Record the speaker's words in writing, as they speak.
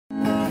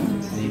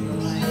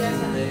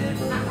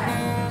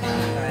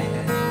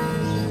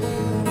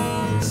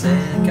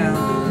can't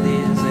do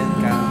this and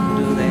can't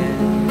do that,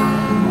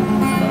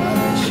 but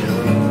I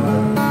sure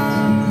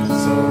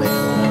so they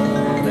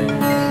know that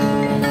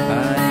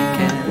I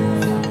can.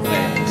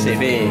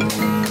 CV.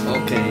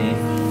 Okay.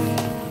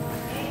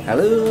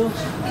 Hello.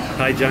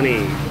 Hi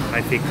Johnny.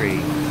 Hi Fikri.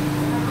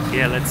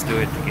 Yeah, let's do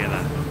it together.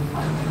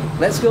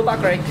 Let's go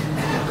back, Rick.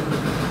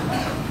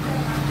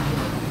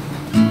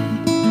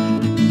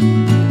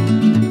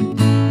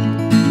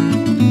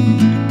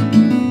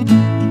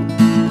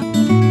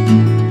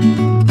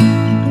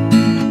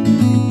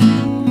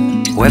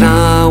 When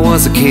I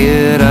was a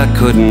kid, I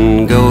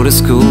couldn't go to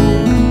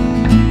school.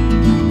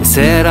 They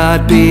said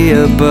I'd be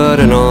a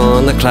burden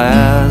on the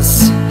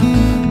class,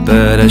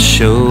 but I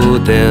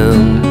showed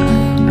them,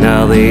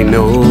 now they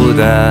know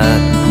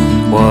that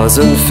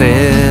wasn't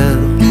fair.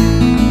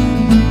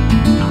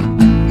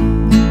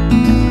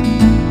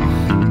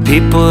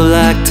 People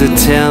like to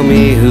tell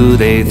me who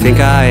they think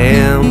I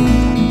am.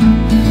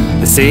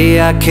 They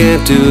say I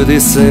can't do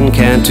this and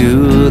can't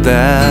do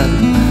that,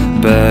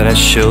 but I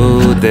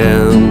showed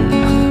them,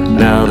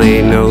 now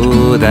they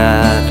know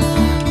that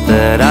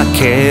I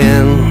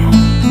can.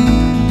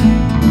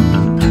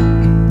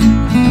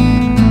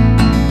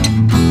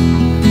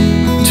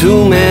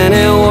 Too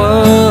many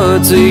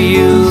words are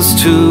used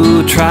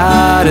to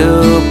try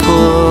to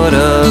put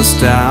us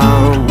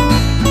down.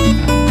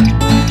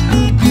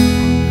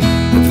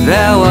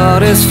 Their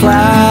world is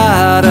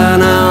flat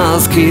and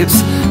ours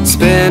keeps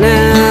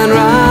spinning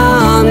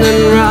round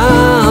and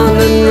round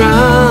and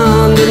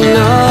round, and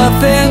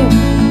nothing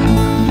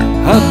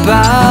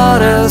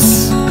about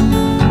us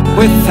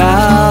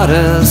without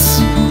us.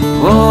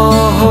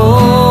 Oh,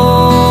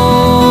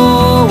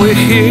 we're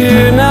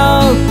here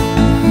now,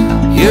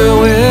 you're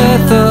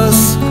with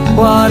us.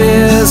 What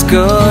is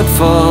good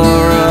for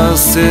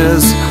us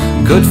is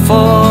good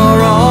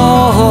for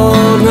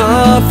all.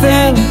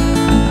 Nothing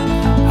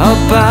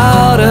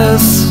about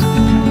us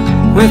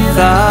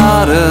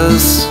without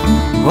us.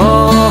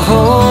 Oh,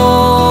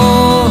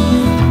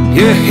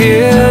 you're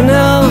here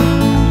now,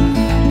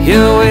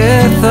 you're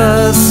with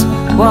us.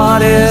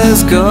 What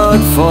is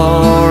good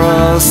for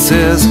us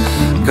is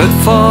good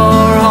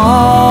for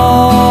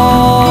all.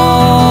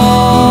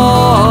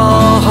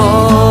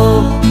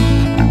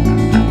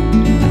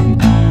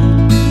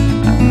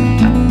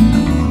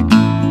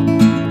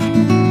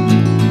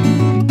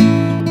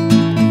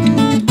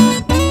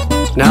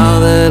 Now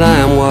that I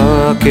am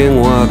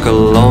working, work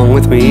along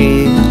with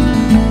me.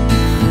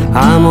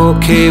 I'm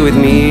okay with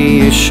me,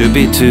 you should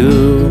be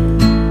too.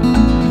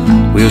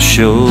 We'll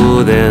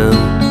show them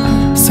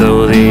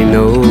so they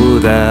know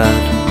that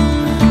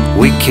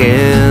we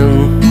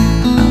can.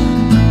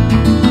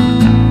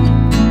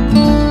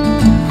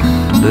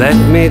 Let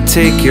me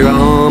take your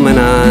arm and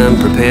I'm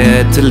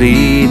prepared to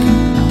lead.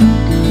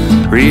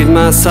 Read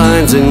my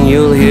signs and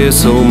you'll hear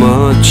so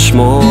much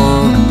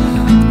more.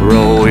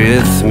 Roll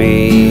with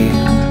me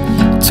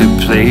to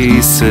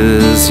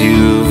places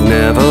you've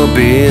never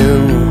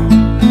been.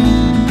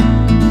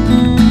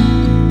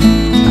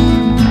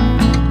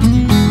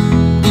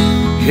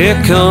 Here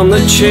come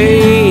the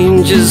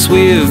changes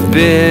we've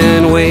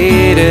been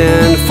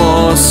waiting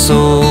for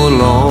so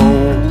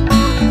long.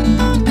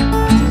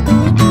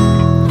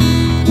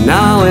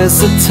 Now is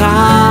the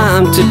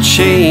time to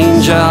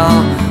change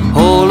our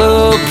whole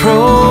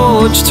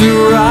approach to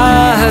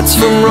rights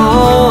from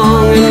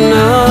wrong, and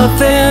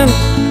nothing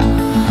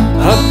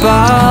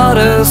about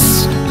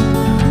us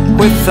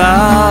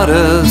without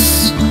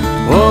us.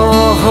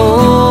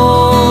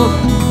 Oh,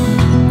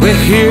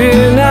 we're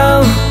here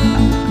now,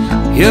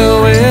 you're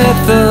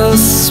with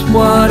us.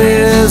 What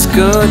is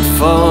good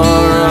for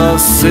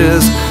us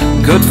is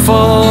good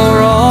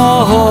for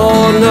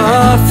all.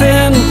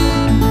 Nothing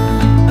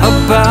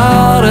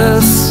about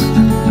us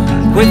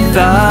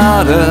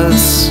without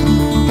us.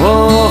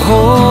 Oh,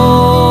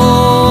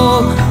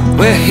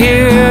 we're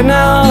here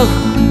now,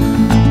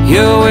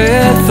 you're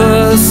with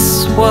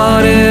us.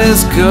 What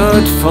is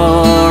good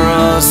for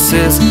us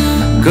is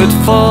good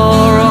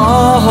for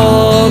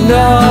all.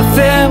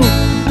 Nothing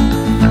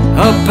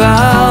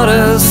about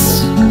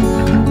us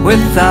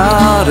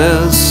without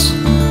us.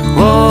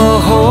 Oh,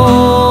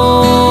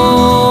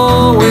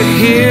 we're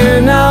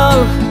here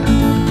now,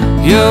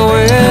 you're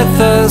with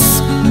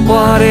us.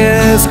 What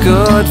is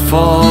good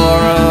for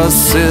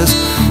us is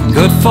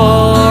good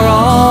for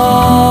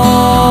all.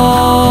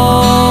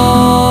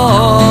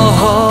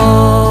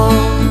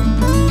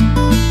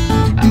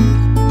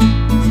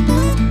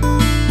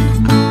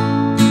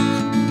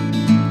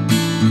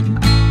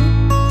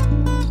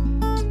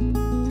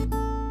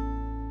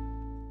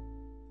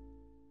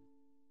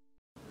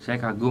 Saya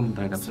kagum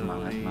terhadap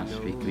semangat Mas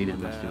Fikri dan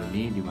Mas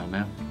Joni, di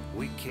mana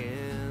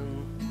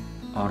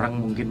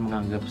orang mungkin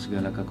menganggap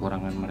segala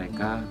kekurangan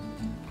mereka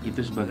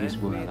itu sebagai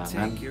sebuah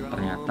halangan.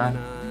 Ternyata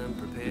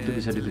itu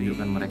bisa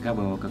ditunjukkan mereka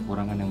bahwa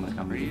kekurangan yang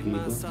mereka miliki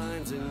itu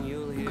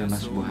bukanlah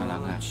sebuah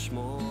halangan,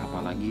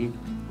 apalagi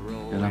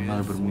dalam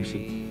hal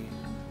bermusik,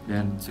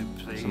 dan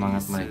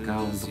semangat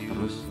mereka untuk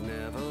terus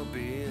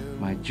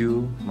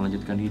maju,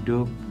 melanjutkan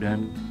hidup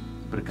dan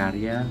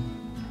berkarya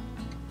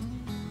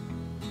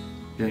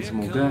Dan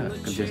semoga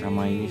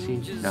kerjasama ini sih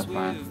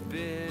dapat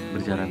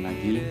berjalan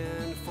lagi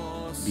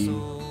di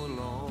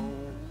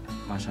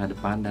masa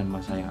depan dan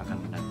masa yang akan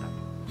mendatang.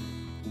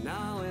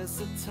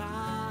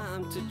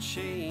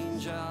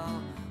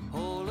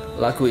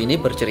 Lagu ini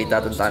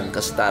bercerita tentang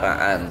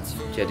kesetaraan,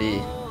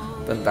 jadi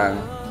tentang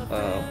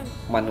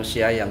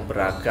manusia yang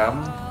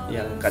beragam,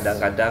 yang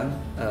kadang-kadang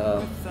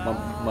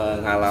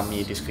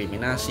mengalami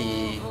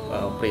diskriminasi,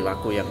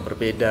 perilaku yang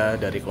berbeda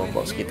dari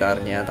kelompok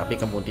sekitarnya, tapi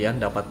kemudian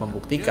dapat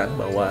membuktikan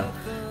bahwa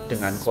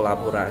dengan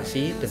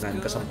kolaborasi, dengan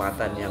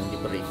kesempatan yang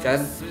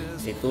diberikan,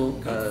 itu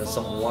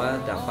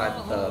semua dapat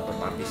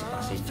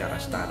berpartisipasi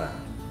secara setara.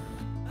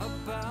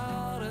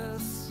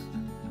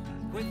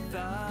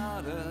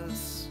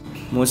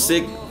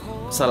 Musik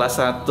salah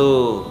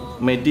satu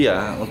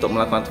media untuk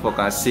melakukan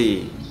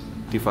advokasi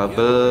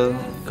difabel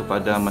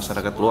kepada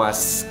masyarakat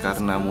luas,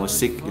 karena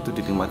musik itu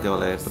dinikmati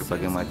oleh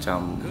berbagai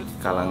macam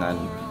kalangan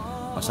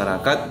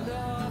masyarakat,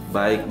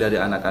 baik dari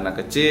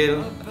anak-anak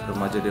kecil,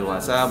 remaja,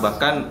 dewasa,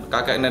 bahkan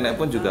kakek nenek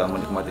pun juga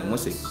menikmati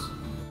musik.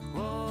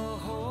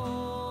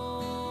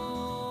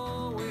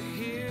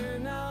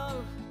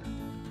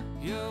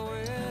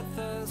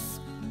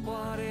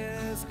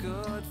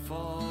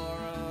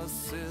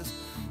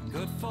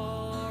 Good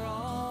for